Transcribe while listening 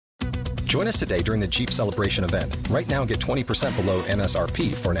Join us today during the Jeep Celebration event. Right now, get 20% below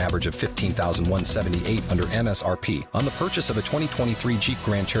MSRP for an average of $15,178 under MSRP on the purchase of a 2023 Jeep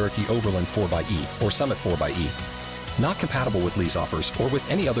Grand Cherokee Overland 4xE or Summit 4xE. Not compatible with lease offers or with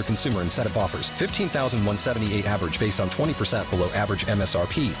any other consumer incentive offers. $15,178 average based on 20% below average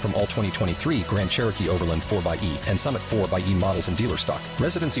MSRP from all 2023 Grand Cherokee Overland 4xE and Summit 4xE models in dealer stock.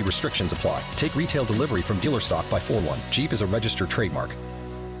 Residency restrictions apply. Take retail delivery from dealer stock by 4/1. Jeep is a registered trademark.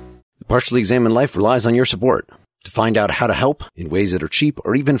 The Partially Examined Life relies on your support. To find out how to help in ways that are cheap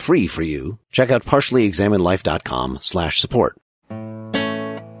or even free for you, check out partiallyexaminedlife.com/support.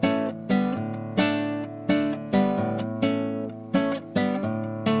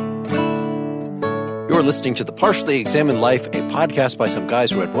 You're listening to The Partially Examined Life, a podcast by some guys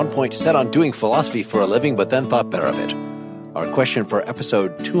who at one point set on doing philosophy for a living but then thought better of it. Our question for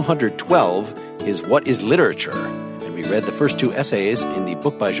episode 212 is, what is literature? And we read the first two essays in the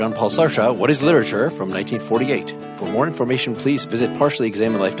book by Jean-Paul Sartre, What is Literature? From 1948. For more information, please visit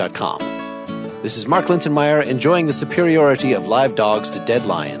partiallyexaminedlife.com. This is Mark Linsenmeyer enjoying the superiority of live dogs to dead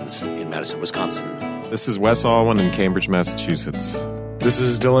lions in Madison, Wisconsin. This is Wes Alwyn in Cambridge, Massachusetts. This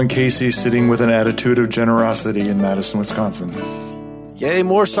is Dylan Casey sitting with an attitude of generosity in Madison, Wisconsin. Yay,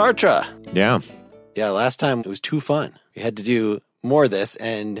 more Sartre. Yeah. Yeah, last time it was too fun. We had to do more of this,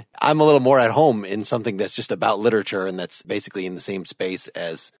 and I'm a little more at home in something that's just about literature and that's basically in the same space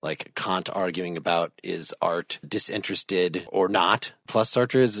as like Kant arguing about, is art disinterested or not? Plus,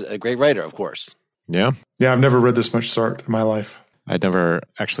 Sartre is a great writer, of course. Yeah. Yeah, I've never read this much Sartre in my life. I'd never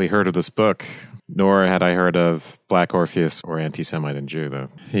actually heard of this book, nor had I heard of Black Orpheus or Anti-Semite and Jew, though.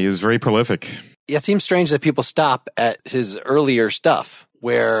 He was very prolific. Yeah, it seems strange that people stop at his earlier stuff,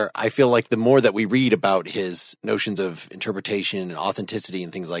 where I feel like the more that we read about his notions of interpretation and authenticity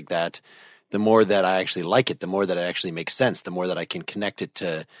and things like that, the more that I actually like it, the more that it actually makes sense, the more that I can connect it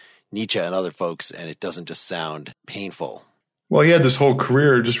to Nietzsche and other folks, and it doesn't just sound painful. Well, he had this whole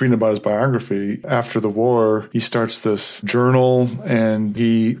career, just reading about his biography. After the war, he starts this journal and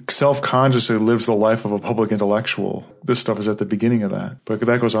he self-consciously lives the life of a public intellectual. This stuff is at the beginning of that, but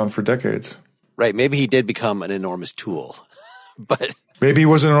that goes on for decades. Right. Maybe he did become an enormous tool, but maybe he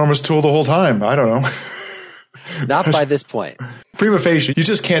was an enormous tool the whole time. I don't know. Not by this point. Prima facie, you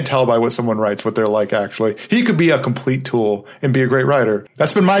just can't tell by what someone writes what they're like, actually. He could be a complete tool and be a great writer.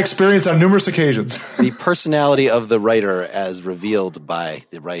 That's been my experience on numerous occasions. The personality of the writer as revealed by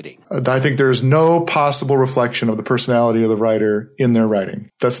the writing. I think there's no possible reflection of the personality of the writer in their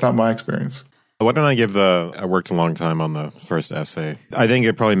writing. That's not my experience. Why don't I give I worked a long time on the first essay. I think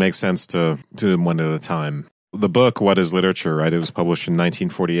it probably makes sense to do them one at a time. The book, What is Literature, right? It was published in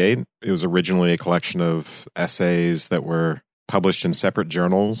 1948. It was originally a collection of essays that were published in separate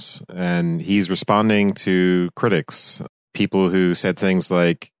journals. And he's responding to critics, people who said things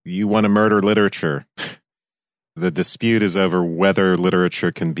like, you want to murder literature. The dispute is over whether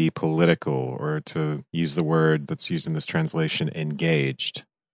literature can be political, or to use the word that's used in this translation, engaged.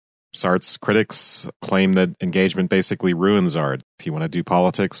 Sartre's critics claim that engagement basically ruins art. If you want to do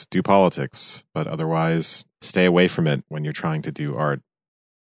politics, but otherwise stay away from it when you're trying to do art.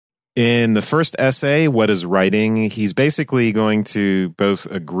 In the first essay, What is Writing, he's basically going to both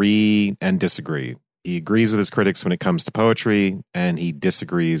agree and disagree. He agrees with his critics when it comes to poetry, and he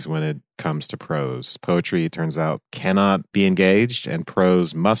disagrees when it comes to prose. Poetry, it turns out, cannot be engaged, and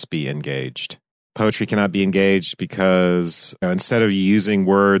prose must be engaged. Poetry cannot be engaged because instead of using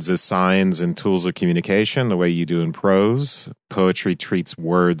words as signs and tools of communication the way you do in prose, poetry treats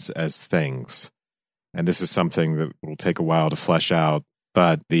words as things. And this is something that will take a while to flesh out.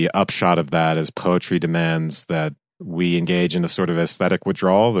 But the upshot of that is poetry demands that we engage in a sort of aesthetic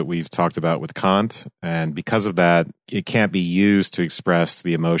withdrawal that we've talked about with Kant. And because of that, it can't be used to express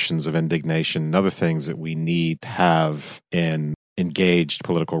the emotions of indignation and other things that we need to have in engaged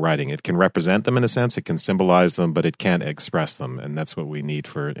political writing. It can represent them in a sense, it can symbolize them, but it can't express them. And that's what we need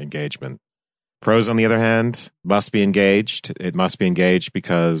for engagement. Prose, on the other hand, must be engaged. It must be engaged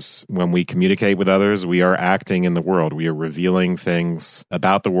because when we communicate with others, we are acting in the world. We are revealing things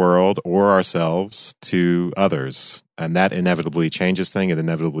about the world or ourselves to others. And that inevitably changes things. It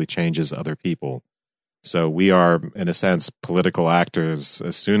inevitably changes other people. So we are, in a sense, political actors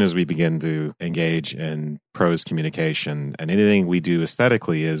as soon as we begin to engage in prose communication. And anything we do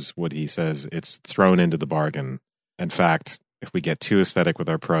aesthetically is what he says, it's thrown into the bargain. In fact, if we get too aesthetic with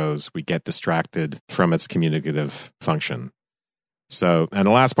our prose, we get distracted from its communicative function. So, and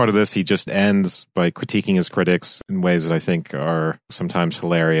the last part of this, he just ends by critiquing his critics in ways that I think are sometimes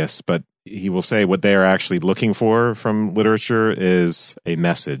hilarious, but he will say what they are actually looking for from literature is a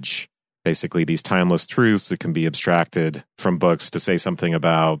message. basically these timeless truths that can be abstracted from books to say something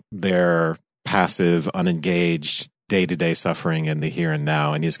about their passive, unengaged, day-to-day suffering in the here and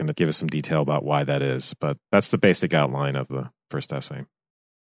now. And he's going to give us some detail about why that is. But that's the basic outline of the first essay.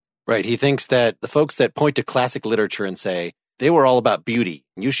 Right. He thinks that the folks that point to classic literature and say, they were all about beauty,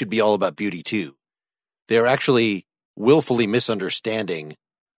 and you should be all about beauty too, they're actually willfully misunderstanding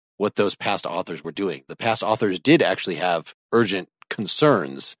what those past authors were doing. The past authors did actually have urgent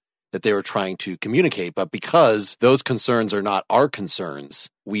concerns that they were trying to communicate, but because those concerns are not our concerns,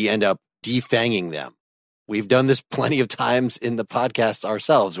 we end up defanging them. We've done this plenty of times in the podcasts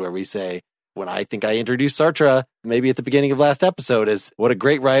ourselves where we say, when I think I introduced Sartre, maybe at the beginning of last episode, is what a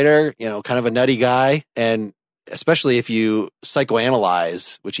great writer, kind of a nutty guy. And especially if you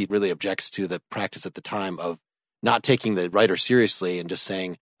psychoanalyze, which he really objects to the practice at the time of not taking the writer seriously and just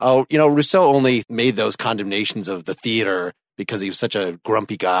saying, oh, Rousseau only made those condemnations of the theater because he was such a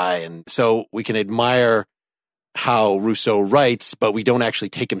grumpy guy. And so we can admire how Rousseau writes, but we don't actually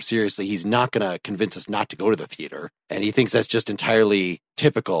take him seriously. He's not going to convince us not to go to the theater. And he thinks that's just entirely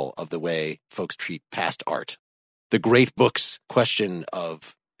typical of the way folks treat past art. The great books question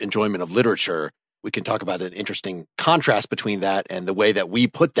of enjoyment of literature, we can talk about an interesting contrast between that and the way that we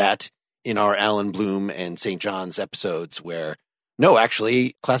put that in our Alan Bloom and St. John's episodes where, no,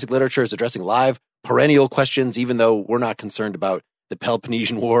 actually, classic literature is addressing live, perennial questions, even though we're not concerned about the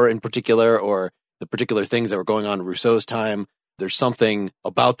Peloponnesian War in particular or the particular things that were going on in Rousseau's time. There's something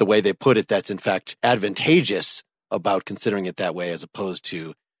about the way they put it that's in fact advantageous about considering it that way as opposed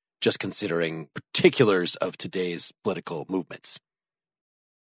to just considering particulars of today's political movements.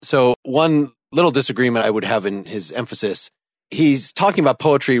 So one little disagreement I would have in his emphasis, he's talking about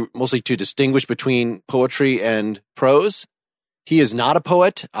poetry mostly to distinguish between poetry and prose. He is not a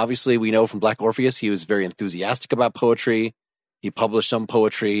poet. Obviously, we know from Black Orpheus, he was very enthusiastic about poetry. He published some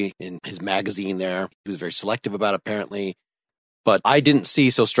poetry in his magazine there. He was very selective about it, apparently. But I didn't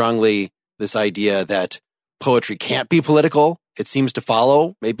see so strongly this idea that poetry can't be political. It seems to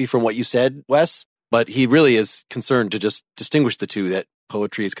follow, maybe from what you said, Wes. But he really is concerned to just distinguish the two, that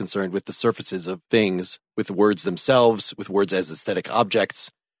poetry is concerned with the surfaces of things, with words themselves, with words as aesthetic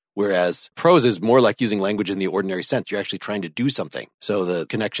objects, whereas prose is more like using language in the ordinary sense. You're actually trying to do something. So the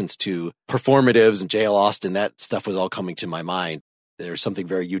connections to performatives and J.L. Austin, that stuff was all coming to my mind. There's something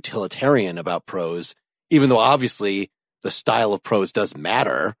very utilitarian about prose, even though obviously the style of prose does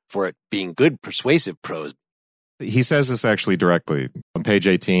matter for it being good, persuasive prose. He says this actually directly. On page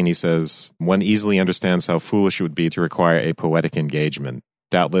 18, he says, one easily understands how foolish it would be to require a poetic engagement.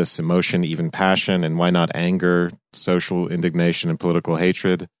 Doubtless emotion, even passion, and why not anger, social indignation, and political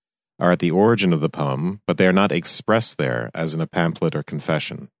hatred are at the origin of the poem, but they are not expressed there as in a pamphlet or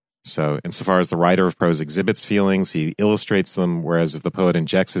confession. So, insofar as the writer of prose exhibits feelings, he illustrates them, whereas if the poet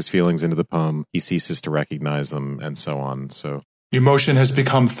injects his feelings into the poem, he ceases to recognize them, and so on. So, emotion has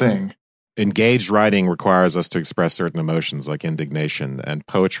become thing. Engaged writing requires us to express certain emotions like indignation, and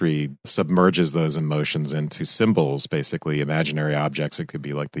poetry submerges those emotions into symbols, basically imaginary objects. It could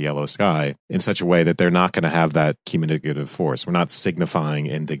be like the yellow sky, in such a way that they're not going to have that communicative force. We're not signifying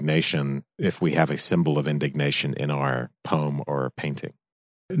indignation if we have a symbol of indignation in our poem or painting.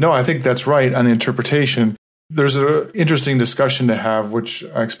 No, I think that's right on interpretation. There's an interesting discussion to have, which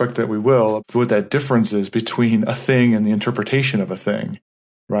I expect that we will, what that difference is between a thing and the interpretation of a thing,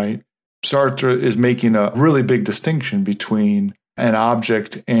 right? Sartre is making a really big distinction between an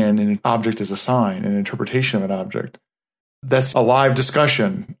object and an object as a sign, an interpretation of an object. That's a live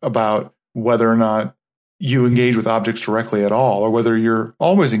discussion about whether or not you engage with objects directly at all, or whether you're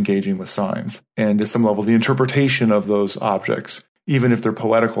always engaging with signs. And at some level, the interpretation of those objects, even if they're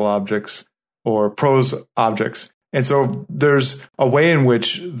poetical objects or prose objects. And so there's a way in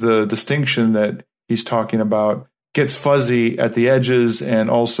which the distinction that he's talking about gets fuzzy at the edges, and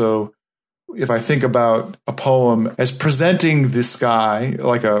also if I think about a poem as presenting the sky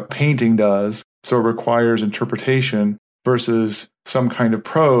like a painting does, so it requires interpretation, versus some kind of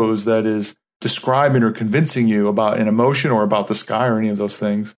prose that is describing or convincing you about an emotion or about the sky or any of those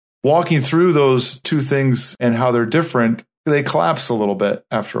things. Walking through those two things and how they're different, they collapse a little bit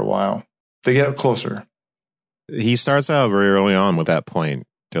after a while. They get closer. He starts out very early on with that point,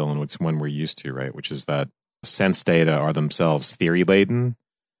 Dylan, which one we're used to, right? Which is that sense data are themselves theory-laden,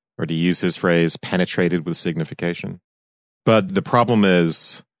 or to use his phrase, penetrated with signification. But the problem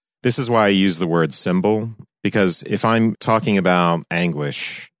is, this is why I use the word symbol, because if I'm talking about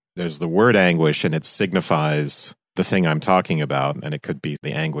anguish, there's the word anguish and it signifies the thing I'm talking about, and it could be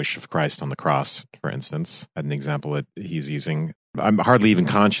the anguish of Christ on the cross, for instance, an example that he's using. I'm hardly even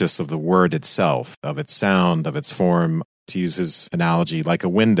conscious of the word itself, of its sound, of its form. to use his analogy, like a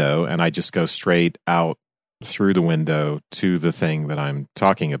window, and I just go straight out through the window to the thing that I'm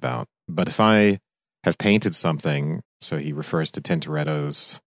talking about. But if I have painted something, so he refers to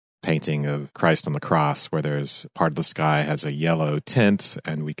Tintoretto's painting of Christ on the cross, where there's part of the sky has a yellow tint,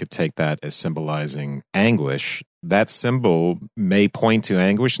 and we could take that as symbolizing anguish. That symbol may point to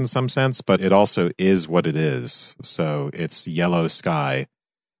anguish in some sense, but it also is what it is. So it's yellow sky.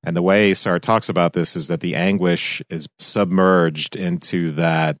 And the way Sartre talks about this is that the anguish is submerged into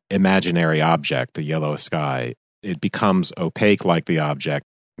that imaginary object, the yellow sky. It becomes opaque like the object.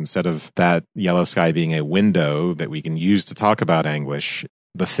 Instead of that yellow sky being a window that we can use to talk about anguish,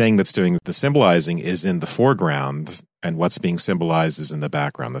 the thing that's doing the symbolizing is in the foreground, and what's being symbolized is in the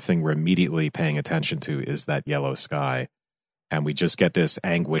background. The thing we're immediately paying attention to is that yellow sky. And we just get this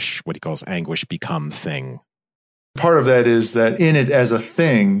anguish, what he calls anguish become thing. Part of that is that in it as a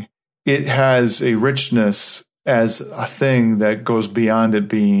thing, it has a richness as a thing that goes beyond it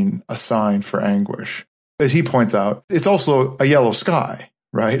being a sign for anguish. As he points out, it's also a yellow sky,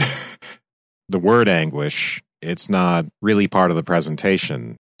 right? The word anguish, it's not really part of the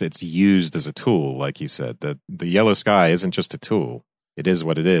presentation. It's used as a tool, like he said. The yellow sky isn't just a tool. It is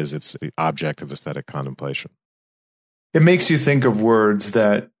what it is. It's the object of aesthetic contemplation. It makes you think of words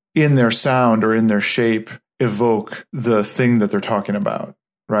that in their sound or in their shape evoke the thing that they're talking about,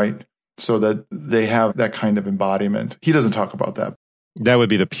 right? So that they have that kind of embodiment. He doesn't talk about that. That would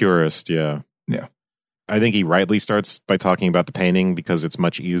be the purest, yeah. Yeah. I think he rightly starts by talking about the painting because it's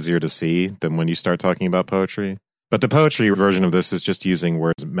much easier to see than when you start talking about poetry. But the poetry version of this is just using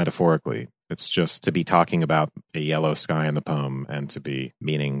words metaphorically. It's just to be talking about a yellow sky in the poem and to be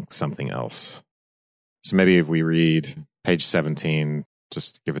meaning something else. So maybe if we read page 17,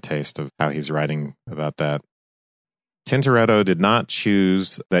 just to give a taste of how he's writing about that. Tintoretto did not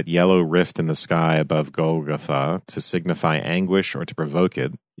choose that yellow rift in the sky above Golgotha to signify anguish or to provoke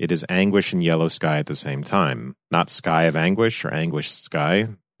it. It is anguish and yellow sky at the same time. Not sky of anguish or anguish sky.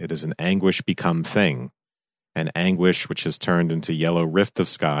 It is an anguish become thing. An anguish which has turned into yellow rift of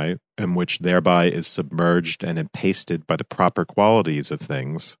sky, and which thereby is submerged and empasted by the proper qualities of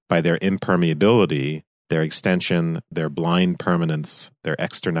things, by their impermeability, their extension, their blind permanence, their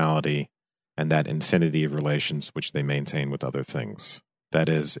externality, and that infinity of relations which they maintain with other things. That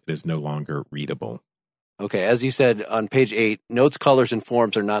is, it is no longer readable. Okay, as you said on page 8, notes, colors, and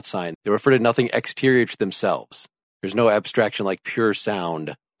forms are not sign. They refer to nothing exterior to themselves. There's no abstraction like pure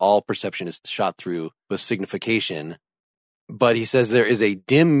sound. All perception is shot through with signification. But he says there is a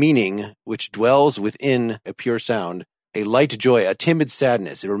dim meaning which dwells within a pure sound, a light joy, a timid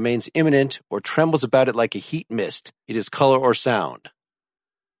sadness. It remains imminent or trembles about it like a heat mist. It is color or sound.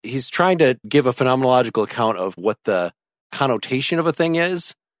 He's trying to give a phenomenological account of what the connotation of a thing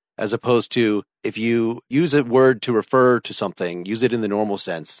is, as opposed to if you use a word to refer to something, use it in the normal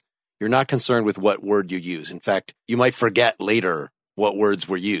sense. You're not concerned with what word you use. In fact, you might forget later what words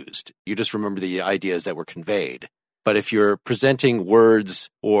were used. You just remember the ideas that were conveyed. But if you're presenting words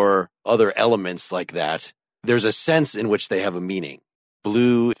or other elements like that, there's a sense in which they have a meaning.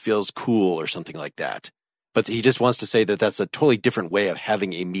 Blue feels cool or something like that. But he just wants to say that that's a totally different way of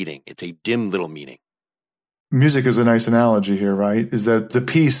having a meaning. It's a dim little meaning. Music is a nice analogy here, right? Is that the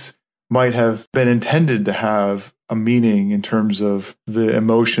piece might have been intended to have a meaning in terms of the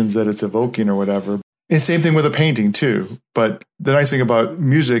emotions that it's evoking or whatever. And same thing with a painting too. But the nice thing about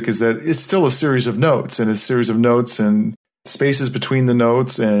music is that it's still a series of notes, and a series of notes and spaces between the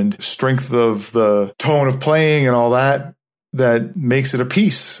notes and strength of the tone of playing and all that, that makes it a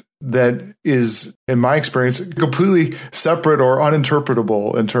piece that is, in my experience, completely separate or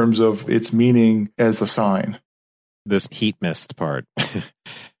uninterpretable in terms of its meaning as a sign. This heat mist part,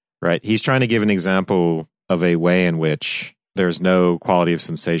 right? He's trying to give an example of a way in which there's no quality of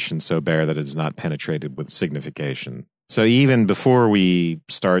sensation so bare that it is not penetrated with signification. So even before we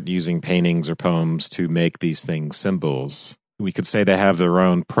start using paintings or poems to make these things symbols, we could say they have their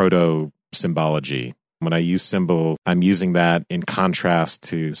own proto-symbology. When I use symbol, I'm using that in contrast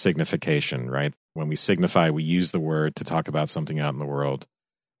to signification, right? When we signify, we use the word to talk about something out in the world.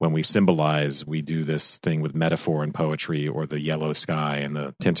 When we symbolize, we do this thing with metaphor and poetry, or the yellow sky and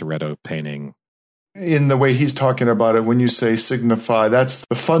the Tintoretto painting. In the way he's talking about it, when you say signify, that's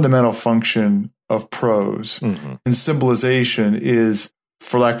the fundamental function of prose. Mm-hmm. And symbolization is,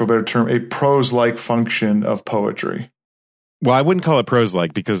 for lack of a better term, a prose-like function of poetry. Well, I wouldn't call it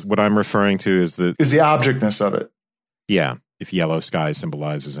prose-like, because what I'm referring to is the objectness of it. Yeah. If yellow sky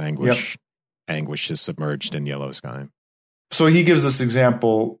symbolizes anguish, anguish is submerged in yellow sky. So he gives this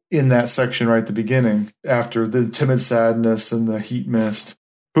example in that section right at the beginning, after the timid sadness and the heat mist.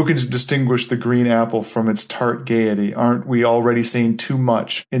 Who can distinguish the green apple from its tart gaiety? Aren't we already saying too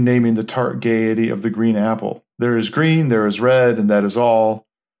much in naming the tart gaiety of the green apple? There is green, there is red, and that is all.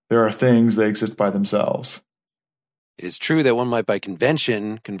 There are things, they exist by themselves. It is true that one might by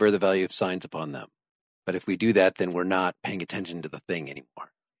convention confer the value of signs upon them. But if we do that, then we're not paying attention to the thing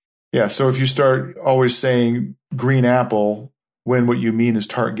anymore. Yeah, so if you start always saying green apple when what you mean is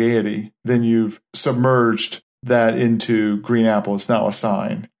tart gaiety, then you've submerged that into green apple. It's now a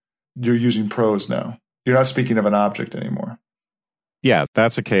sign. You're using prose now. You're not speaking of an object anymore. Yeah,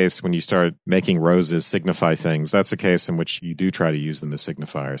 that's a case when you start making roses signify things. That's a case in which you do try to use them as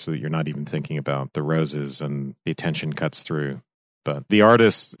signifiers so that you're not even thinking about the roses and the attention cuts through. But the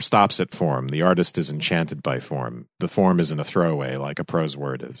artist stops at form. The artist is enchanted by form. The form isn't a throwaway like a prose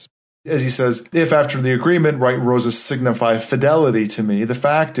word is. As he says, if after the agreement white roses signify fidelity to me, the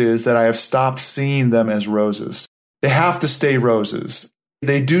fact is that I have stopped seeing them as roses. They have to stay roses.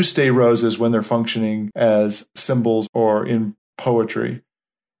 They do stay roses when they're functioning as symbols or in poetry.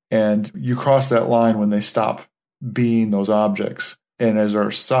 And you cross that line when they stop being those objects and as our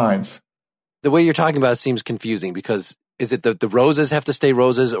signs. The way you're talking about it seems confusing because is it that the roses have to stay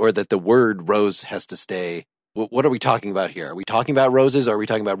roses or that the word rose has to stay? What are we talking about here? Are we talking about roses or are we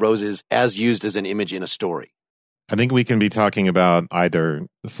talking about roses as used as an image in a story? I think we can be talking about either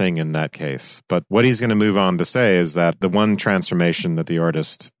thing in that case. But what he's going to move on to say is that the one transformation that the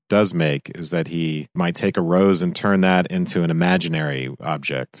artist does make is that he might take a rose and turn that into an imaginary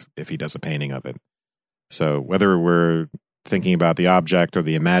object if he does a painting of it. So whether we're thinking about the object or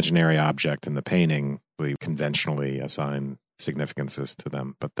the imaginary object in the painting, we conventionally assign significances to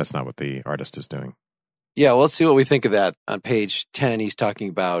them, but that's not what the artist is doing. Yeah, well, let's see what we think of that. On page 10, he's talking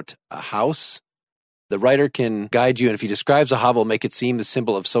about a house. The writer can guide you, and if he describes a hovel, make it seem the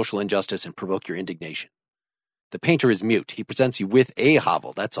symbol of social injustice and provoke your indignation. The painter is mute. He presents you with a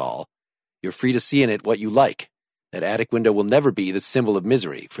hovel, that's all. You're free to see in it what you like. That attic window will never be the symbol of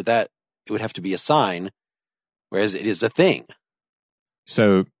misery. For that, it would have to be a sign, whereas it is a thing.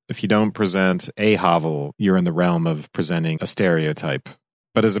 So if you don't present a hovel, you're in the realm of presenting a stereotype.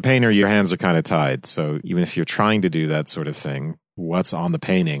 But as a painter, your hands are kind of tied. So even if you're trying to do that sort of thing, what's on the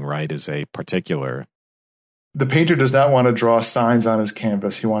painting, right, is a particular. The painter does not want to draw signs on his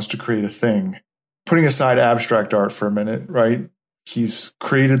canvas. He wants to create a thing. Putting aside abstract art for a minute, right? He's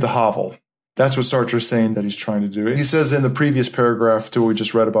created the hovel. That's what Sartre is saying that he's trying to do. He says in the previous paragraph to what we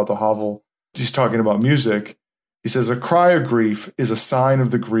just read about the hovel, he's talking about music. He says, a cry of grief is a sign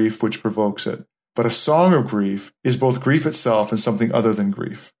of the grief which provokes it. But a song of grief is both grief itself and something other than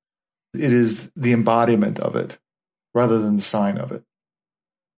grief. It is the embodiment of it rather than the sign of it.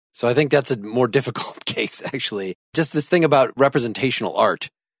 So I think that's a more difficult case, actually. Just this thing about representational art.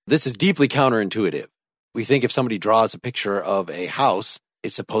 This is deeply counterintuitive. We think if somebody draws a picture of a house,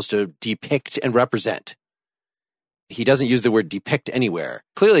 it's supposed to depict and represent. He doesn't use the word depict anywhere.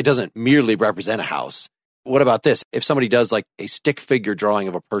 Clearly it doesn't merely represent a house. What about this? If somebody does like a stick figure drawing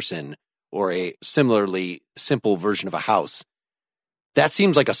of a person or a similarly simple version of a house, that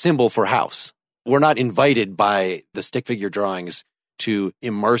seems like a symbol for house. We're not invited by the stick figure drawings to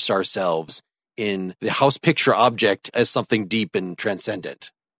immerse ourselves in the house picture object as something deep and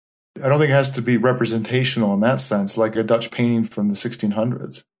transcendent. I don't think it has to be representational in that sense, like a Dutch painting from the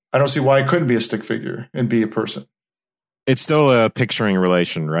 1600s. I don't see why it couldn't be a stick figure and be a person. It's still a picturing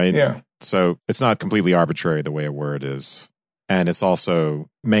relation, right? Yeah. So it's not completely arbitrary the way a word is. And it's also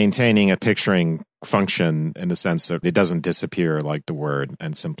maintaining a picturing function in the sense that it doesn't disappear like the word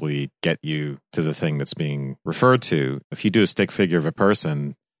and simply get you to the thing that's being referred to. If you do a stick figure of a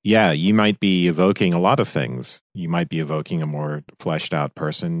person, yeah, you might be evoking a lot of things. You might be evoking a more fleshed out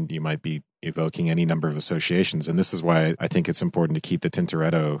person. You might be evoking any number of associations. And this is why I think it's important to keep the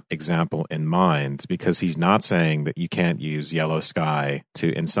Tintoretto example in mind, because he's not saying that you can't use yellow sky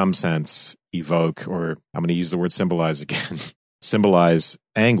to, in some sense, evoke, or I'm going to use the word symbolize again, symbolize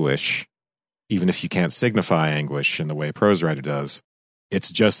anguish, even if you can't signify anguish in the way a prose writer does.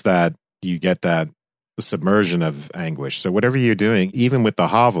 It's just that you get that submersion of anguish. So whatever you're doing, even with the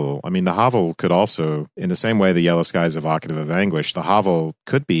hovel, I mean, the hovel could also, in the same way the yellow sky is evocative of anguish, the hovel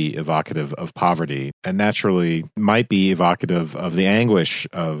could be evocative of poverty and naturally might be evocative of the anguish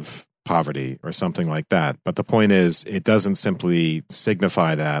of poverty or something like that. But the point is, it doesn't simply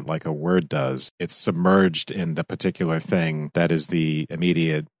signify that like a word does. It's submerged in the particular thing that is the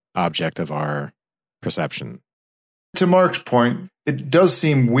immediate object of our perception. To Mark's point, it does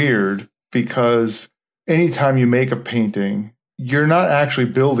seem weird because anytime you make a painting, you're not actually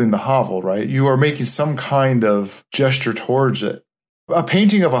building the hovel, right? You are making some kind of gesture towards it. A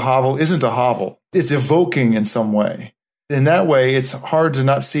painting of a hovel isn't a hovel. It's evoking in some way. In that way, it's hard to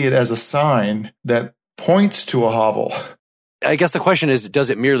not see it as a sign that points to a hovel. I guess the question is, does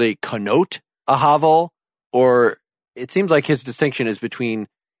it merely connote a hovel? Or it seems like his distinction is between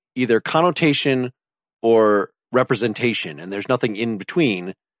either connotation or representation, and there's nothing in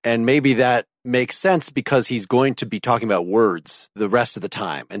between. And maybe that makes sense because he's going to be talking about words the rest of the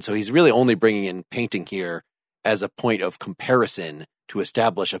time. And so he's really only bringing in painting here as a point of comparison to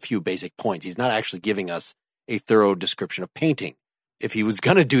establish a few basic points. He's not actually giving us a thorough description of painting. If he was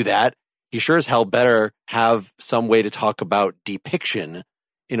going to do that, he sure as hell better have some way to talk about depiction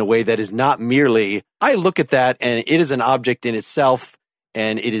in a way that is not merely, I look at that and it is an object in itself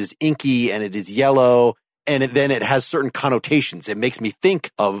and it is inky and it is yellow and then it has certain connotations. It makes me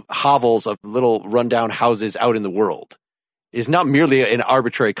think of hovels of little rundown houses out in the world. It's not merely an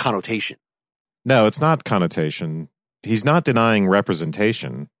arbitrary connotation. No, it's not connotation. He's not denying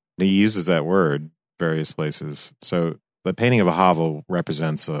representation. He uses that word various places. So the painting of a hovel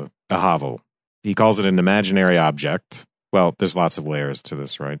represents a hovel. He calls it an imaginary object. Well, there's lots of layers to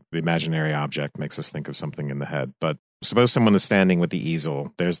this, right? The imaginary object makes us think of something in the head. But suppose someone is standing with the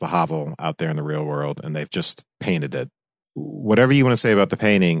easel. There's the hovel out there in the real world, and they've just painted it. Whatever you want to say about the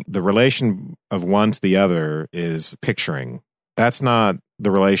painting, the relation of one to the other is picturing. That's not the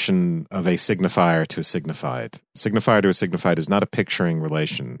relation of a signifier to a signified. Signifier to a signified is not a picturing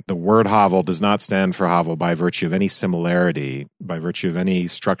relation. The word hovel does not stand for hovel by virtue of any similarity, by virtue of any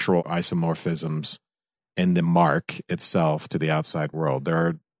structural isomorphisms in the mark itself to the outside world. There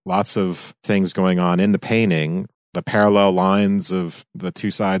are lots of things going on in the painting. The parallel lines of the two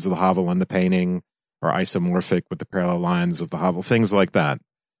sides of the hovel in the painting are isomorphic with the parallel lines of the hovel, things like that.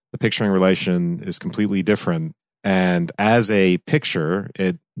 The picturing relation is completely different. And as a picture,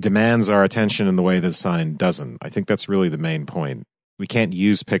 it demands our attention in the way the sign doesn't. I think that's really the main point. We can't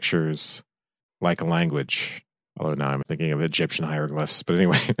use pictures like a language. Although now I'm thinking of Egyptian hieroglyphs. But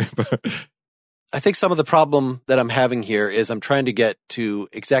anyway. I think some of the problem that I'm having here is I'm trying to get to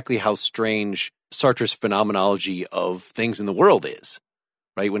exactly how strange Sartre's phenomenology of things in the world is.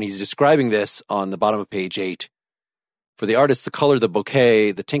 Right? When he's describing this on the bottom of page 8, for the artist, the color, the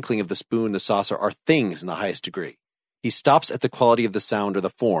bouquet, the tinkling of the spoon, the saucer are things in the highest degree. He stops at the quality of the sound or the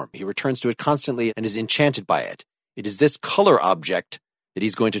form. He returns to it constantly and is enchanted by it. It is this color object that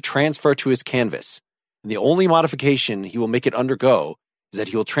he's going to transfer to his canvas. And the only modification he will make it undergo is that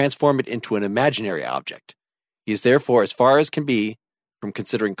he will transform it into an imaginary object. He is therefore, as far as can be, from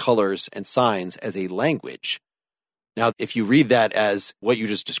considering colors and signs as a language. Now, if you read that as what you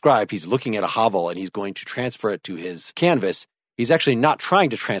just described, he's looking at a hovel and he's going to transfer it to his canvas. He's actually not trying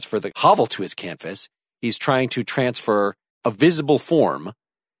to transfer the hovel to his canvas. He's trying to transfer a visible form.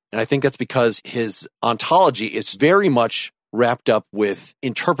 And I think that's because his ontology is very much wrapped up with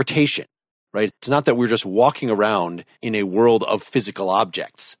interpretation, right? It's not that we're just walking around in a world of physical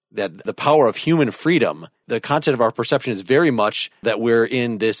objects, that the power of human freedom, the content of our perception is very much that we're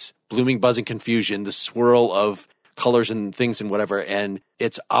in this blooming, buzzing confusion, the swirl of colors and things and whatever. And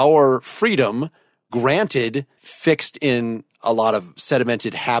it's our freedom granted, fixed in a lot of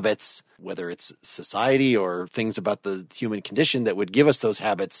sedimented habits, whether it's society or things about the human condition that would give us those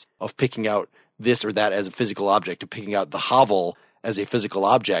habits of picking out this or that as a physical object, of picking out the hovel as a physical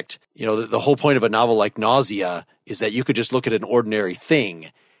object. You know, the whole point of a novel like Nausea is that you could just look at an ordinary thing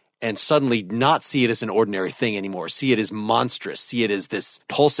and suddenly not see it as an ordinary thing anymore, see it as monstrous, see it as this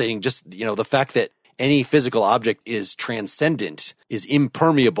pulsating, just, you know, the fact that any physical object is transcendent, is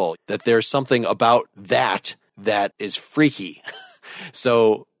impermeable, that there's something about that that is freaky.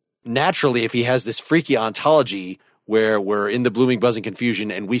 So naturally, if he has this freaky ontology where we're in the blooming, buzzing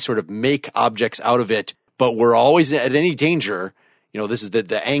confusion and we sort of make objects out of it, but we're always at any danger, you know, this is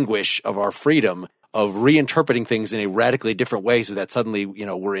the anguish of our freedom of reinterpreting things in a radically different way so that suddenly, you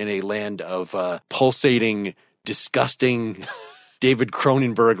know, we're in a land of pulsating, disgusting David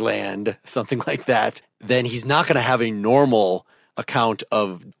Cronenberg land, something like that, then he's not going to have a normal account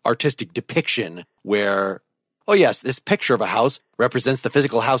of artistic depiction where, oh yes, this picture of a house represents the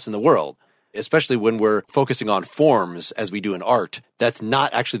physical house in the world, especially when we're focusing on forms as we do in art. That's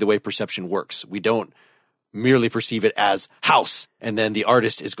not actually the way perception works. We don't merely perceive it as house, and then the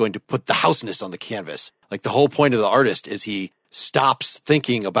artist is going to put the houseness on the canvas. Like the whole point of the artist is he stops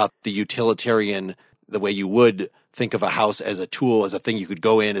thinking about the utilitarian, the way you would think of a house as a tool, as a thing you could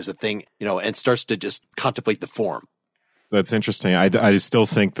go in, as a thing, you know, and starts to just contemplate the form. That's interesting. I still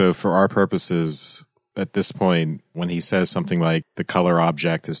think, though, for our purposes, at this point, when he says something like the color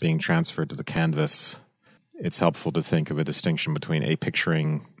object is being transferred to the canvas, it's helpful to think of a distinction between a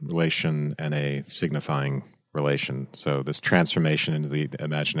picturing relation and a signifying relation. So this transformation into the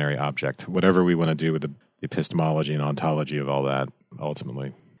imaginary object, whatever we want to do with epistemology and ontology of all that,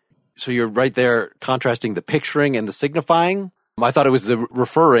 ultimately. So you're right there contrasting the picturing and the signifying? I thought it was the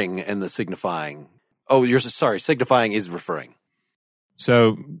referring and the signifying. Oh, signifying is referring.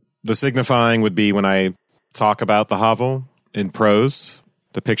 So the signifying would be when I talk about the hovel in prose.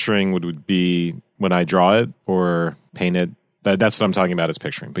 The picturing would be when I draw it or paint it. That's what I'm talking about is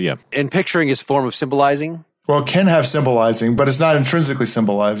picturing, but yeah. And picturing is a form of symbolizing? Well, it can have symbolizing, but it's not intrinsically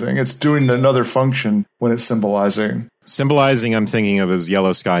symbolizing. It's doing another function when it's symbolizing. Symbolizing, I'm thinking of as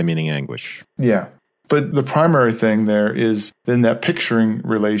yellow sky meaning anguish. Yeah. But the primary thing there is, in that picturing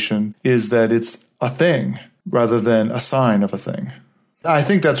relation, is that it's a thing rather than a sign of a thing. I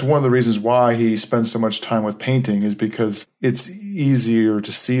think that's one of the reasons why he spends so much time with painting, is because it's easier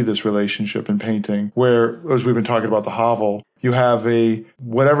to see this relationship in painting, where, as we've been talking about the hovel, you have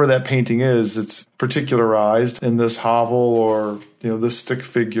whatever that painting is, it's particularized in this hovel or, this stick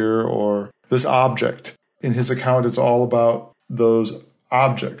figure or this object. In his account, it's all about those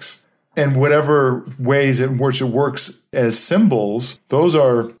objects. And whatever ways in which it works as symbols, those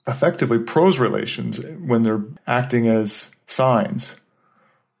are effectively prose relations when they're acting as signs.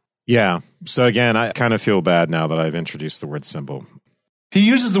 Yeah. So again, I kind of feel bad now that I've introduced the word symbol. He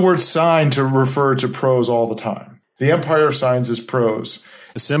uses the word sign to refer to prose all the time. The empire of signs is prose.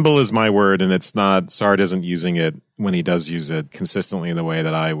 Symbol is my word, and it's not, Sartre isn't using it when he does use it consistently in the way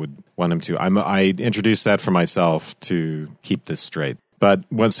that I would want him to. I introduced that for myself to keep this straight. But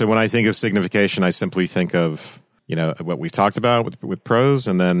when I think of signification, I simply think of, what we've talked about with prose,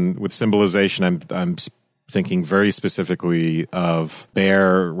 and then with symbolization, I'm thinking very specifically of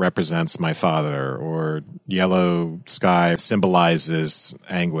bear represents my father, or yellow sky symbolizes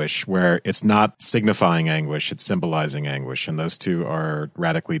anguish, where it's not signifying anguish, it's symbolizing anguish. And those two are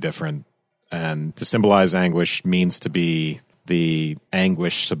radically different. And to symbolize anguish means to be the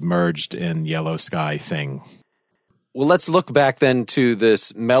anguish submerged in yellow sky thing. Well, let's look back then to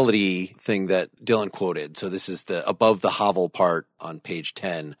this melody thing that Dylan quoted. So this is the above the hovel part on page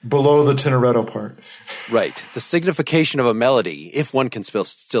 10. Below the Tintoretto part. Right. The signification of a melody, if one can still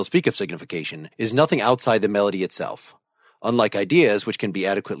speak of signification, is nothing outside the melody itself. Unlike ideas, which can be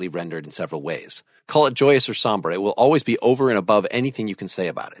adequately rendered in several ways. Call it joyous or somber, it will always be over and above anything you can say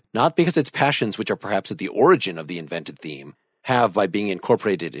about it. Not because its passions, which are perhaps at the origin of the invented theme, have, by being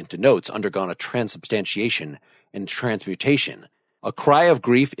incorporated into notes, undergone a transubstantiation and transmutation. A cry of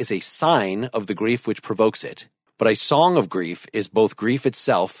grief is a sign of the grief which provokes it, but a song of grief is both grief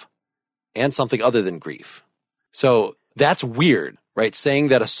itself and something other than grief. So that's weird, right? Saying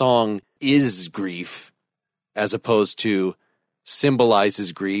that a song is grief as opposed to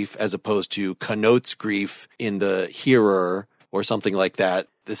symbolizes grief, as opposed to connotes grief in the hearer or something like that.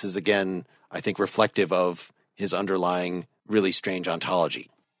 This is, again, I think, reflective of his underlying really strange ontology.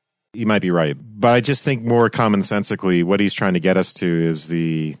 You might be right. But I just think more commonsensically, what he's trying to get us to is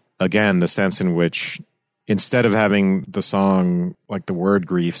the sense in which instead of having the song, like the word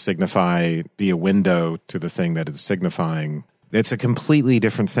grief, be a window to the thing that it's signifying, it's a completely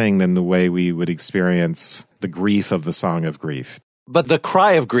different thing than the way we would experience the grief of the song of grief. But the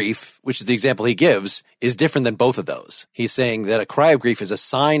cry of grief, which is the example he gives, is different than both of those. He's saying that a cry of grief is a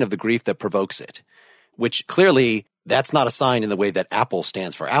sign of the grief that provokes it, which clearly that's not a sign in the way that Apple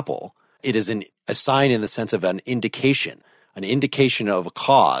stands for Apple. It is a sign in the sense of an indication of a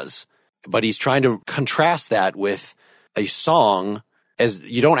cause. But he's trying to contrast that with a song, as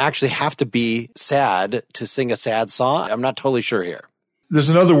you don't actually have to be sad to sing a sad song. I'm not totally sure here. There's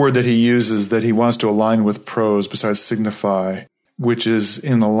another word that he uses that he wants to align with prose besides signify, which is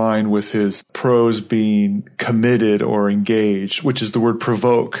in line with his prose being committed or engaged, which is the word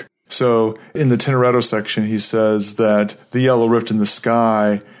provoke. So in the Tintoretto section, he says that the yellow rift in the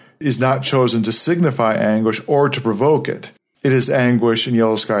sky is not chosen to signify anguish or to provoke it. It is anguish and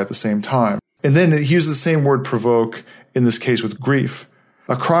yellow sky at the same time. And then he uses the same word provoke in this case with grief.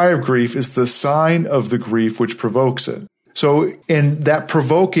 A cry of grief is the sign of the grief which provokes it. So in that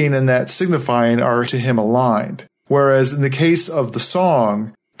provoking and that signifying are to him aligned. Whereas in the case of the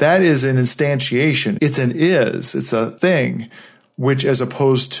song, that is an instantiation. It's a thing, which as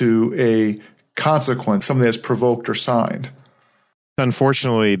opposed to a consequence, something that's provoked or signed.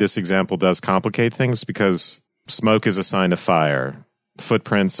 Unfortunately, this example does complicate things because smoke is a sign of fire.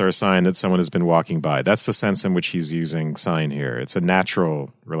 Footprints are a sign that someone has been walking by. That's the sense in which he's using sign here. It's a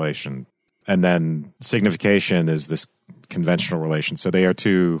natural relation. And then signification is this conventional relation. So they are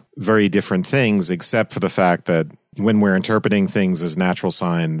two very different things, except for the fact that when we're interpreting things as natural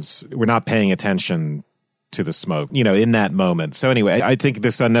signs, we're not paying attention to the smoke, in that moment. So anyway, I think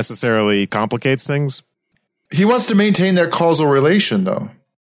this unnecessarily complicates things. He wants to maintain that causal relation, though.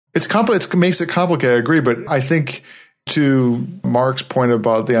 It makes it complicated, I agree. But I think to Mark's point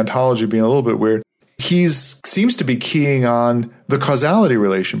about the ontology being a little bit weird, seems to be keying on the causality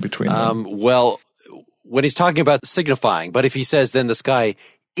relation between them. Well, when he's talking about signifying, but if he says then the sky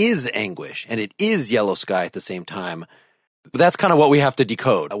is anguish and it is yellow sky at the same time, that's kind of what we have to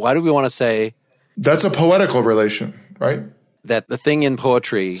decode. Why do we want to say that's a poetical relation, right? That the thing in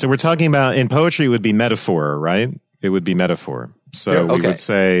poetry. So we're talking about in poetry it would be metaphor, right? It would be metaphor. So we would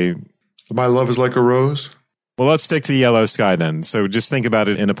say, my love is like a rose. Well, let's stick to yellow sky then. So just think about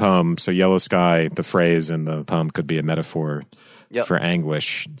it in a poem. So yellow sky, the phrase in the poem could be a metaphor for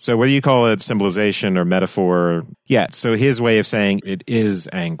anguish. So what do you call it? Symbolization or metaphor? Yeah. So his way of saying it is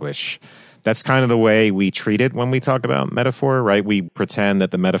anguish. That's kind of the way we treat it when we talk about metaphor, right? We pretend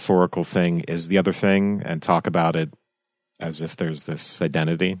that the metaphorical thing is the other thing and talk about it as if there's this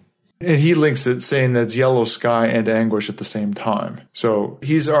identity. And he links it saying that it's yellow sky and anguish at the same time. So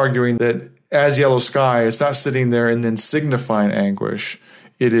he's arguing that as yellow sky, it's not sitting there and then signifying anguish.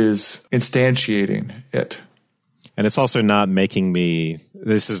 It is instantiating it. And it's also not making me,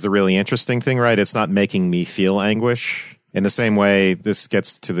 this is the really interesting thing, right? It's not making me feel anguish. In the same way, this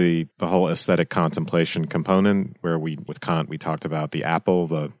gets to the whole aesthetic contemplation component where with Kant, we talked about the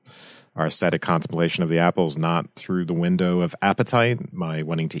apple, our aesthetic contemplation of the apple is not through the window of appetite, my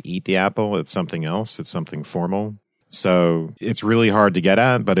wanting to eat the apple. It's something else. It's something formal. So it's really hard to get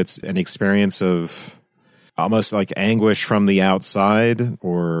at, but it's an experience of almost like anguish from the outside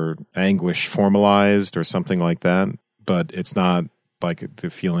or anguish formalized or something like that. But it's not like the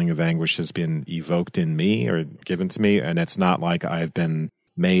feeling of anguish has been evoked in me or given to me. And it's not like I've been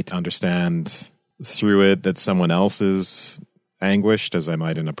made to understand through it that someone else is anguished as I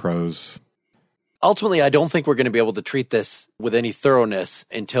might in a prose. Ultimately, I don't think we're going to be able to treat this with any thoroughness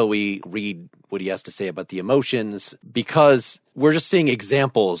until we read what he has to say about the emotions, because we're just seeing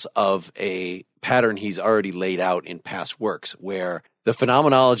examples of a pattern he's already laid out in past works where the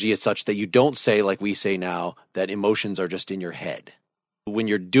phenomenology is such that you don't say, like we say now, that emotions are just in your head. When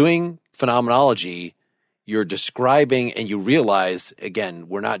you're doing phenomenology, you're describing and you realize, again,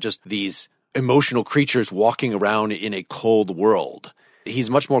 we're not just these emotional creatures walking around in a cold world. He's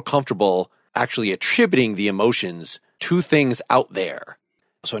much more comfortable actually attributing the emotions to things out there.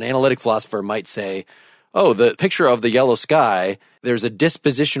 So an analytic philosopher might say, oh, the picture of the yellow sky, there's a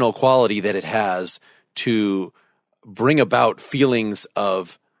dispositional quality that it has to bring about feelings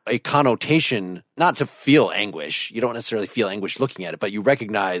of a connotation, not to feel anguish. You don't necessarily feel anguish looking at it, but you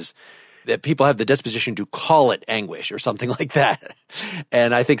recognize that people have the disposition to call it anguish or something like that.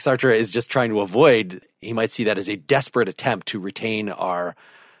 And I think Sartre is just trying to avoid, he might see that as a desperate attempt to retain our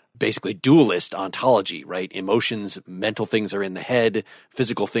basically dualist ontology, right? Emotions, mental things are in the head,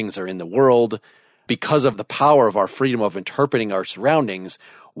 physical things are in the world. Because of the power of our freedom of interpreting our surroundings,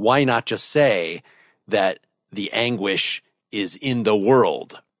 why not just say that the anguish is in the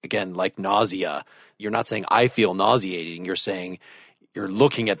world? Again, like nausea, you're not saying I feel nauseating. You're saying you're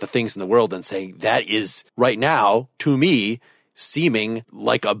looking at the things in the world and saying that is right now, to me, seeming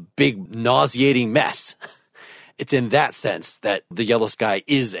like a big nauseating mess. It's in that sense that the yellow sky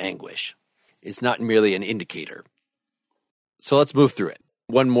is anguish. It's not merely an indicator. So let's move through it.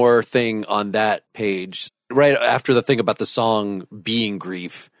 One more thing on that page, right after the thing about the song being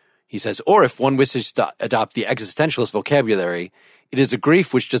grief, he says, or if one wishes to adopt the existentialist vocabulary, it is a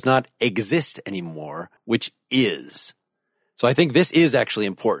grief which does not exist anymore, which is. So I think this is actually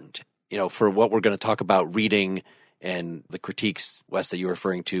important, for what we're going to talk about reading and the critiques, Wes, that you're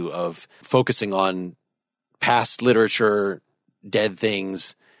referring to of focusing on past literature, dead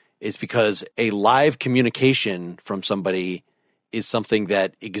things, is because a live communication from somebody is something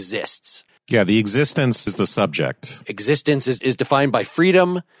that exists. Yeah, the existence is the subject. Existence is defined by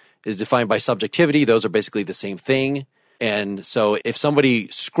freedom, is defined by subjectivity. Those are basically the same thing. And so if somebody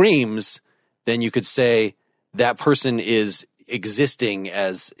screams, then you could say that person is existing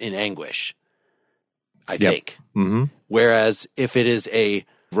as in anguish, I think. Mm-hmm. Whereas if it is a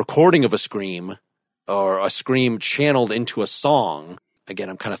recording of a scream or a scream channeled into a song, again,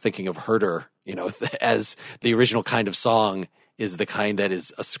 I'm kind of thinking of Herder, as the original kind of song is the kind that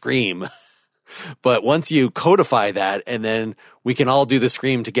is a scream. But once you codify that, and then we can all do the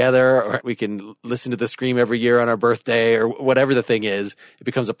scream together, or we can listen to the scream every year on our birthday, or whatever the thing is, it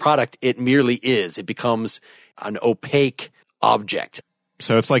becomes a product. It merely is. It becomes an opaque object.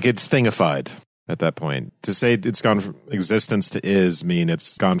 So it's like it's thingified at that point. To say it's gone from existence to is mean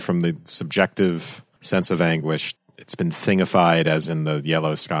it's gone from the subjective sense of anguish. It's been thingified, as in the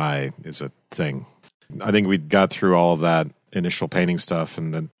yellow sky is a thing. I think we got through all of that initial painting stuff,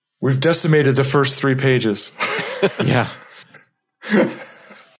 and then we've decimated the first 3 pages. Yeah.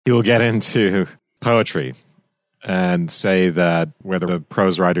 He will get into poetry and say that where the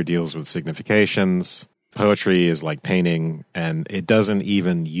prose writer deals with significations, poetry is like painting, and it doesn't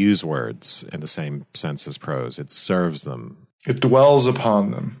even use words in the same sense as prose. It serves them. It dwells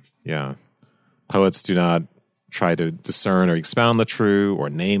upon them. Yeah. Poets do not try to discern or expound the true or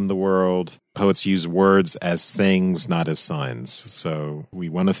name the world. Poets use words as things, not as signs. So we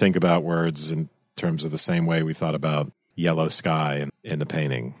want to think about words in terms of the same way we thought about yellow sky in the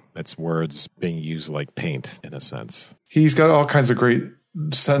painting. It's words being used like paint, in a sense. He's got all kinds of great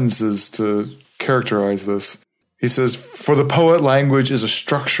sentences to characterize this. He says, for the poet, language is a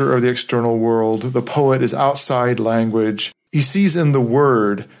structure of the external world. The poet is outside language. He sees in the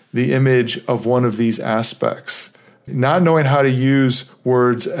word the image of one of these aspects. Not knowing how to use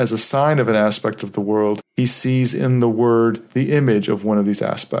words as a sign of an aspect of the world, he sees in the word the image of one of these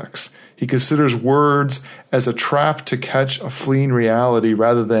aspects. He considers words as a trap to catch a fleeing reality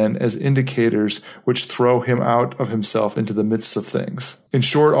rather than as indicators which throw him out of himself into the midst of things. In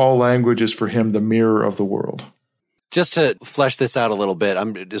short, all language is for him the mirror of the world. Just to flesh this out a little bit, I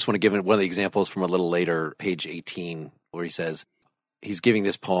just want to give one of the examples from a little later, page 18, where he says, he's giving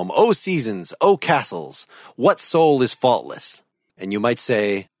this poem, O seasons, O castles, what soul is faultless? And you might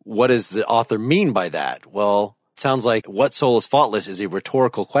say, what does the author mean by that? Well, it sounds like what soul is faultless is a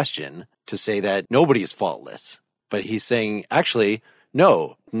rhetorical question to say that nobody is faultless. But he's saying, actually,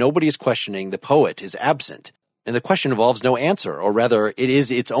 no, nobody is questioning. The poet is absent. And the question involves no answer, or rather, it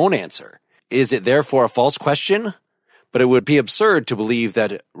is its own answer. Is it therefore a false question? But it would be absurd to believe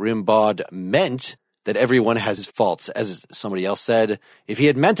that Rimbaud meant that everyone has his faults. As somebody else said, if he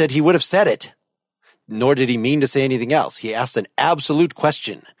had meant it, he would have said it. Nor did he mean to say anything else. He asked an absolute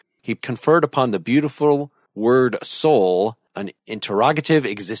question. He conferred upon the beautiful word soul an interrogative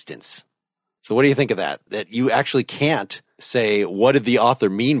existence. So what do you think of that? That you actually can't say, what did the author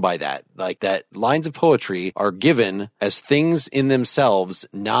mean by that? Like that lines of poetry are given as things in themselves,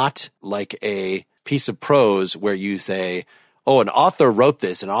 not like a piece of prose where you say, oh, an author wrote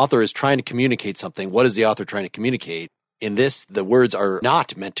this, an author is trying to communicate something. What is the author trying to communicate? In this, the words are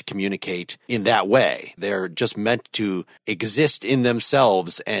not meant to communicate in that way. They're just meant to exist in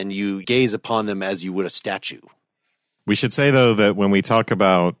themselves, and you gaze upon them as you would a statue. We should say, though, that when we talk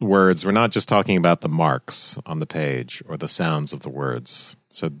about words, we're not just talking about the marks on the page or the sounds of the words.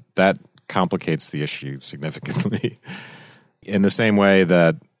 So that complicates the issue significantly. In the same way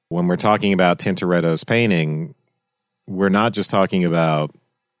that when we're talking about Tintoretto's painting, we're not just talking about,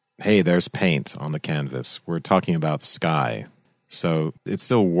 hey, there's paint on the canvas. We're talking about sky. So it's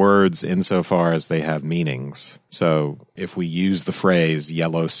still words insofar as they have meanings. So if we use the phrase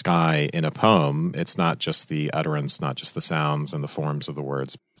yellow sky in a poem, it's not just the utterance, not just the sounds and the forms of the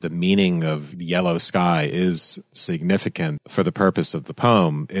words. The meaning of yellow sky is significant for the purpose of the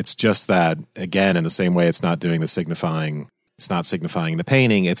poem. It's just that, again, in the same way it's not doing the signifying. It's not signifying the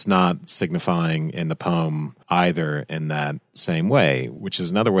painting. It's not signifying in the poem either in that same way, which is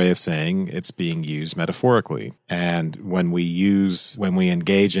another way of saying it's being used metaphorically. And when we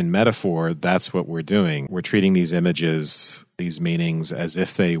engage in metaphor, that's what we're doing. We're treating these images, these meanings, as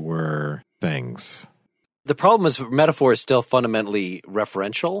if they were things. The problem is metaphor is still fundamentally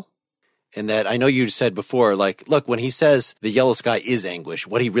referential. In that I know you said before, like, look, when he says the yellow sky is anguish,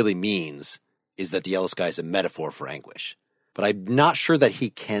 what he really means is that the yellow sky is a metaphor for anguish. But I'm not sure that he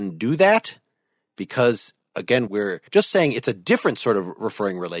can do that because, again, we're just saying it's a different sort of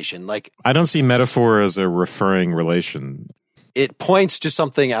referring relation. Like, I don't see metaphor as a referring relation. It points to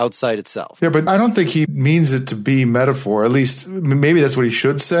something outside itself. Yeah, but I don't think he means it to be metaphor. At least maybe that's what he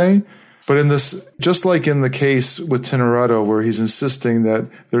should say. But in this, just like in the case with Tintoretto, where he's insisting that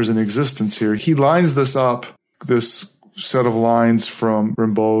there's an existence here, he lines this up, this set of lines from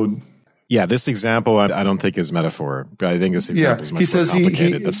Rimbaud. Yeah, this example I don't think is metaphor. I think this example is much more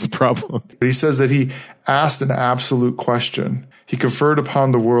complicated. That's the problem. He says that he asked an absolute question. He conferred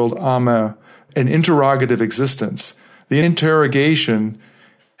upon the world an interrogative existence. The interrogation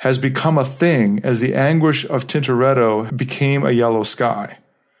has become a thing as the anguish of Tintoretto became a yellow sky.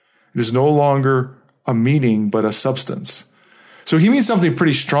 It is no longer a meaning, but a substance. So he means something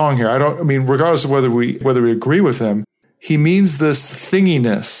pretty strong here. Regardless of whether we agree with him, he means this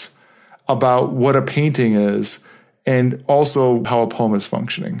thinginess about what a painting is and also how a poem is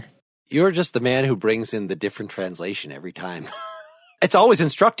functioning. You're just the man who brings in the different translation every time. It's always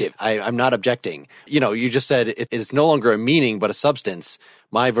instructive. I'm not objecting. You just said it is no longer a meaning, but a substance.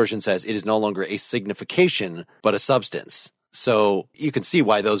 My version says it is no longer a signification, but a substance. So you can see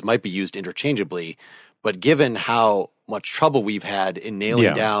why those might be used interchangeably. But given how much trouble we've had in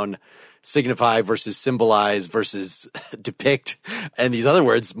nailing down signify versus symbolize versus depict, and these other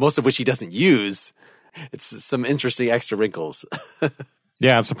words, most of which he doesn't use. It's some interesting extra wrinkles.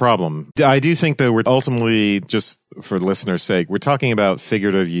 Yeah, it's a problem. I do think that we're ultimately, just for listeners' sake, we're talking about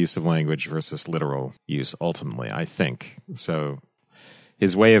figurative use of language versus literal use, ultimately, I think. So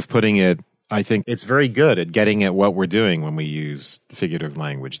his way of putting it, I think it's very good at getting at what we're doing when we use figurative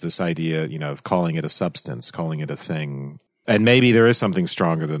language, this idea, of calling it a substance, calling it a thing. And maybe there is something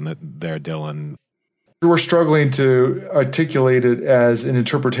stronger than that there, Dylan. We're struggling to articulate it as an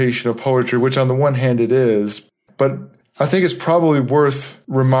interpretation of poetry, which on the one hand it is, but I think it's probably worth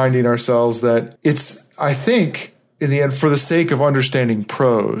reminding ourselves that it's, I think, in the end, for the sake of understanding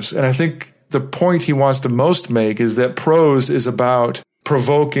prose. And I think the point he wants to most make is that prose is about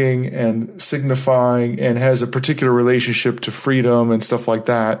provoking and signifying and has a particular relationship to freedom and stuff like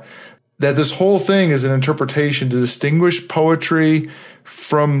that. That this whole thing is an interpretation to distinguish poetry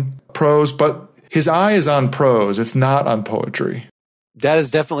from prose, but his eye is on prose. It's not on poetry. That is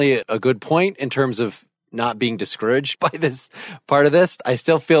definitely a good point in terms of not being discouraged by this part of this. I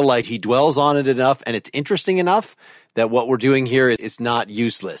still feel like he dwells on it enough and it's interesting enough that what we're doing here is not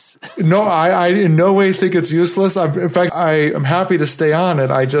useless. No, I in no way think it's useless. In fact, I am happy to stay on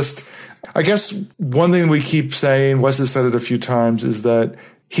it. I guess one thing we keep saying, Wes has said it a few times, is that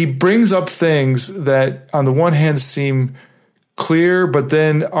he brings up things that on the one hand seem clear, but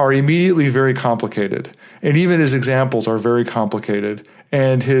then are immediately very complicated. And even his examples are very complicated.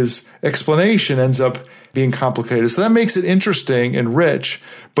 And his explanation ends up being complicated. So that makes it interesting and rich,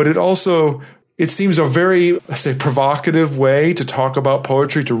 but it seems a very, provocative way to talk about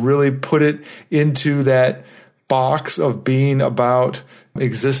poetry, to really put it into that box of being about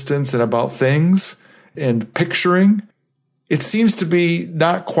existence and about things and picturing. It seems to be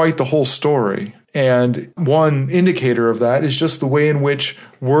not quite the whole story. And one indicator of that is just the way in which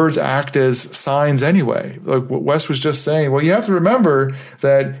words act as signs anyway. Like what Wes was just saying. Well, you have to remember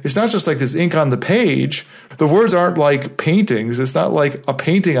that it's not just like this ink on the page. The words aren't like paintings. It's not like a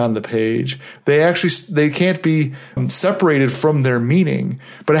painting on the page. They can't be separated from their meaning,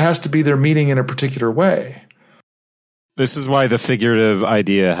 but it has to be their meaning in a particular way. This is why the figurative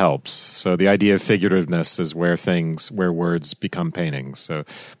idea helps. So the idea of figurativeness is where words become paintings. So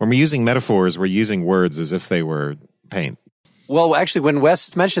when we're using metaphors, we're using words as if they were paint. Well, actually, when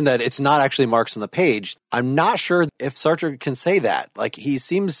Wes mentioned that it's not actually marks on the page, I'm not sure if Sartre can say that. Like, he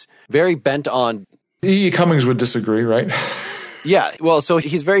seems very bent on... E. Cummings would disagree, right? Yeah, well, so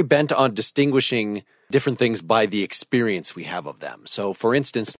he's very bent on distinguishing different things by the experience we have of them. So, for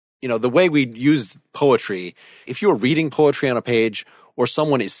instance, the way we use poetry, if you're reading poetry on a page or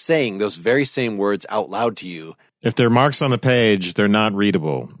someone is saying those very same words out loud to you. If they're marks on the page, they're not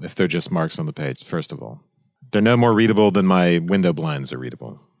readable if they're just marks on the page, first of all. They're no more readable than my window blinds are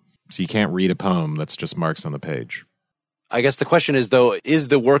readable. So you can't read a poem that's just marks on the page. I guess the question is, though, is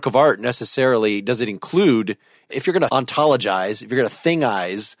the work of art necessarily, does it include, if you're going to ontologize, if you're going to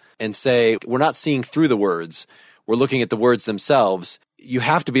thingize and say, we're not seeing through the words, we're looking at the words themselves, you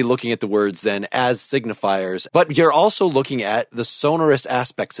have to be looking at the words then as signifiers, but you're also looking at the sonorous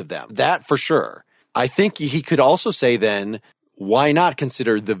aspects of them. That for sure. I think he could also say then, why not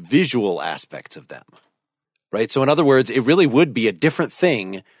consider the visual aspects of them? Right? So in other words, it really would be a different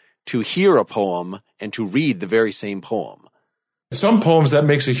thing to hear a poem and to read the very same poem. Some poems that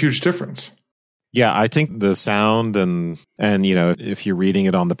makes a huge difference. Yeah, I think the sound and if you're reading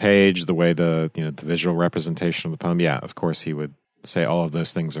it on the page, the way the visual representation of the poem, yeah, of course he would say all of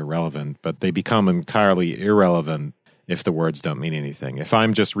those things are relevant, but they become entirely irrelevant if the words don't mean anything. If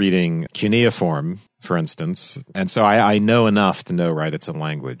I'm just reading cuneiform, for instance, and so I know enough to know, right, it's a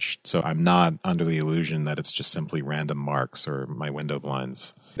language, so I'm not under the illusion that it's just simply random marks or my window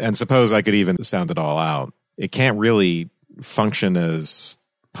blinds. And suppose I could even sound it all out. It can't really function as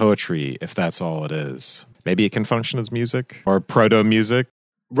poetry if that's all it is. Maybe it can function as music or proto-music.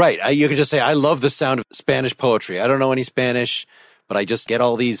 Right. You could just say, I love the sound of Spanish poetry. I don't know any Spanish, but I just get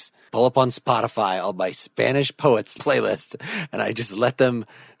all these, pull up on Spotify, all my Spanish poets playlist, and I just let them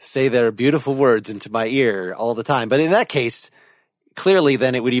say their beautiful words into my ear all the time. But in that case, clearly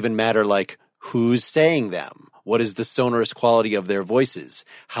then it would even matter like who's saying them. What is the sonorous quality of their voices?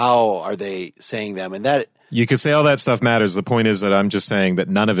 How are they saying them? And that... You could say all that stuff matters. The point is that I'm just saying that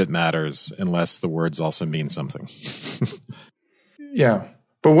none of it matters unless the words also mean something. Yeah.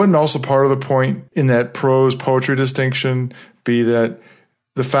 But wouldn't also part of the point in that prose poetry distinction be that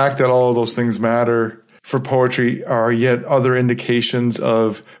the fact that all of those things matter for poetry are yet other indications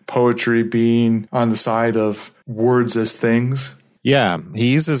of poetry being on the side of words as things? Yeah.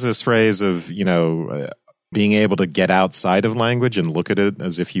 He uses this phrase of, being able to get outside of language and look at it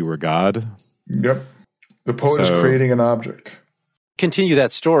as if you were God. Yep. The poet is creating an object. Continue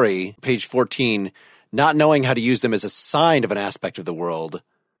that story, page 14, not knowing how to use them as a sign of an aspect of the world.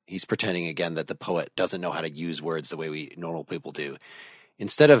 He's pretending again that the poet doesn't know how to use words the way we normal people do.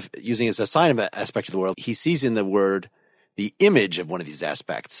 Instead of using it as a sign of an aspect of the world, he sees in the word the image of one of these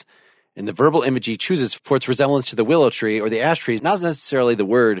aspects. And the verbal image he chooses for its resemblance to the willow tree or the ash tree is not necessarily the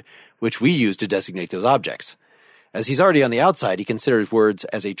word which we use to designate those objects. As he's already on the outside, he considers words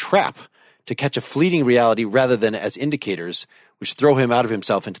as a trap to catch a fleeting reality rather than as indicators which throw him out of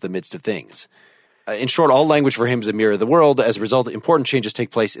himself into the midst of things. In short, all language for him is a mirror of the world. As a result, important changes take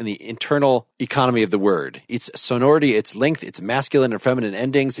place in the internal economy of the word. Its sonority, its length, its masculine and feminine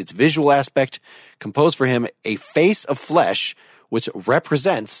endings, its visual aspect compose for him a face of flesh which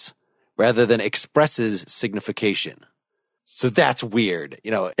represents rather than expresses signification. So that's weird.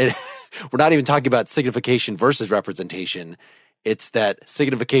 We're not even talking about signification versus representation. It's that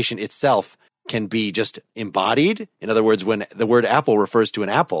signification itself can be just embodied. In other words, when the word apple refers to an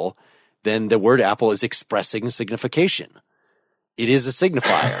apple, then the word apple is expressing signification. It is a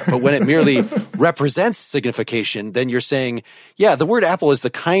signifier. But when it merely represents signification, then you're saying, yeah, the word apple is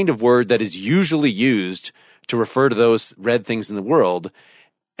the kind of word that is usually used to refer to those red things in the world.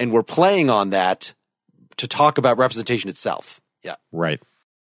 And we're playing on that to talk about representation itself. Yeah. Right.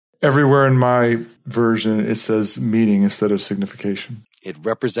 Everywhere in my version, it says meaning instead of signification. It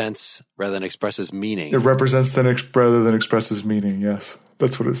represents rather than expresses meaning. It represents rather than expresses meaning. Yes,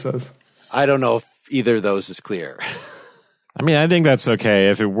 that's what it says. I don't know if either of those is clear. I mean, I think that's okay.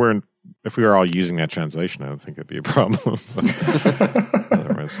 If we were all using that translation, I don't think it'd be a problem.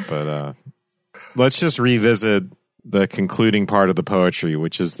 Otherwise, but let's just revisit the concluding part of the poetry,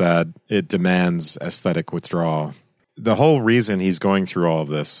 which is that it demands aesthetic withdrawal. The whole reason he's going through all of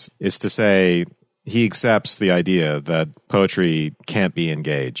this is to say he accepts the idea that poetry can't be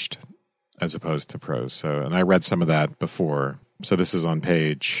engaged as opposed to prose. And I read some of that before. So this is on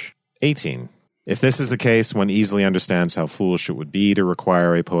page 18. If this is the case, one easily understands how foolish it would be to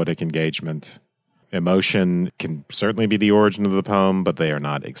require a poetic engagement. Emotion can certainly be the origin of the poem, but they are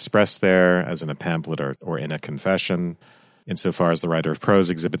not expressed there, as in a pamphlet or in a confession. Insofar as the writer of prose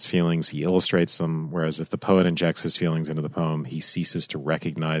exhibits feelings, he illustrates them, whereas if the poet injects his feelings into the poem, he ceases to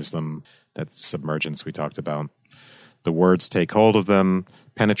recognize them. That's submergence we talked about. The words take hold of them,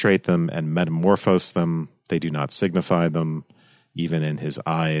 penetrate them, and metamorphose them. They do not signify them. Even in his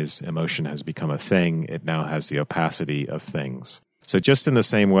eyes, emotion has become a thing. It now has the opacity of things. So just in the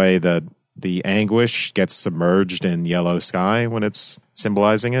same way that the anguish gets submerged in yellow sky when it's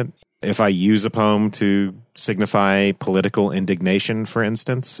symbolizing it, if I use a poem to signify political indignation, for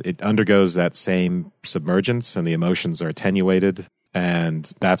instance, it undergoes that same submergence and the emotions are attenuated.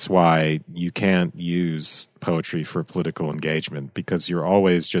 And that's why you can't use poetry for political engagement, because you're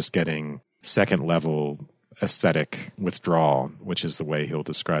always just getting second level aesthetic withdrawal, which is the way he'll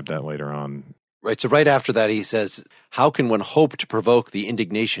describe that later on. Right. So right after that, he says, how can one hope to provoke the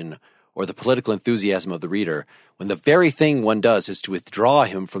indignation or the political enthusiasm of the reader when the very thing one does is to withdraw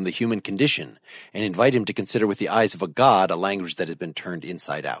him from the human condition and invite him to consider with the eyes of a god a language that has been turned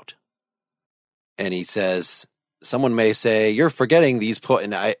inside out? And he says, someone may say, you're forgetting these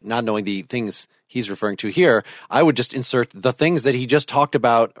and not knowing the things he's referring to here, I would just insert the things that he just talked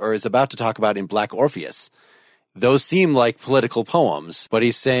about or is about to talk about in Black Orpheus. Those seem like political poems, but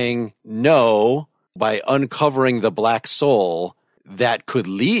he's saying, no, by uncovering the black soul, that could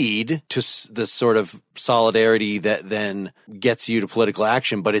lead to the sort of solidarity that then gets you to political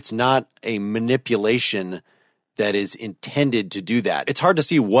action, but it's not a manipulation that is intended to do that. It's hard to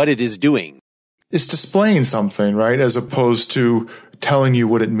see what it is doing. It's displaying something, right, as opposed to telling you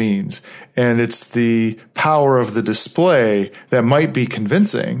what it means. And it's the power of the display that might be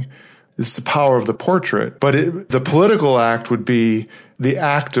convincing. It's the power of the portrait. But the political act would be the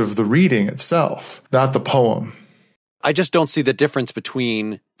act of the reading itself, not the poem. I just don't see the difference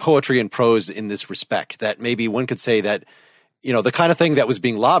between poetry and prose in this respect, that maybe one could say that, the kind of thing that was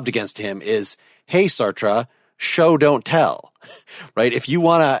being lobbed against him is, hey, Sartre, show, don't tell, right? If you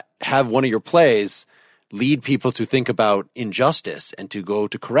want to have one of your plays lead people to think about injustice and to go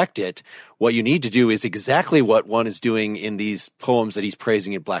to correct it, what you need to do is exactly what one is doing in these poems that he's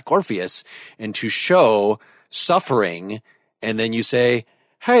praising in Black Orpheus, and to show suffering, and then you say,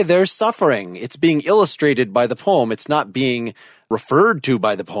 hey, there's suffering. It's being illustrated by the poem. It's not being referred to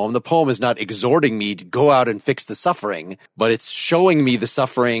by the poem. The poem is not exhorting me to go out and fix the suffering, but it's showing me the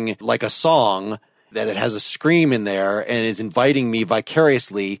suffering like a song, that it has a scream in there and is inviting me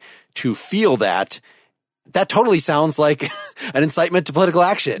vicariously to feel that. That totally sounds like an incitement to political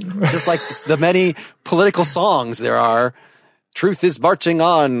action. Just like the many political songs there are. Truth is marching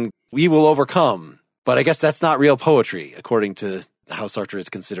on. We will overcome. But I guess that's not real poetry, according to how Sartre is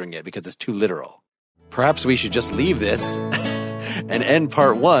considering it, because it's too literal. Perhaps we should just leave this and end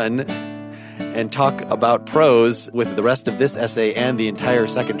part 1 and talk about prose with the rest of this essay and the entire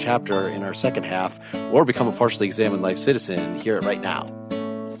second chapter in our second half, or become a partially examined life citizen and hear it right now.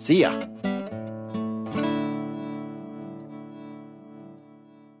 See ya.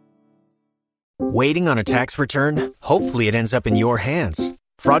 Waiting on a tax return? Hopefully it ends up in your hands.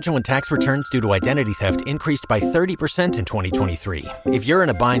 Fraudulent tax returns due to identity theft increased by 30% in 2023. If you're in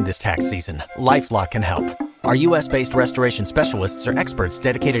a bind this tax season, LifeLock can help. Our U.S.-based restoration specialists are experts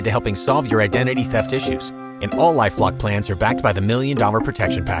dedicated to helping solve your identity theft issues. And all LifeLock plans are backed by the $1 Million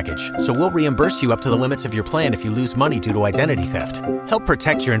Protection Package. So we'll reimburse you up to the limits of your plan if you lose money due to identity theft. Help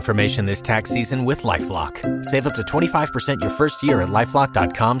protect your information this tax season with LifeLock. Save up to 25% your first year at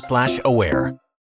LifeLock.com/aware.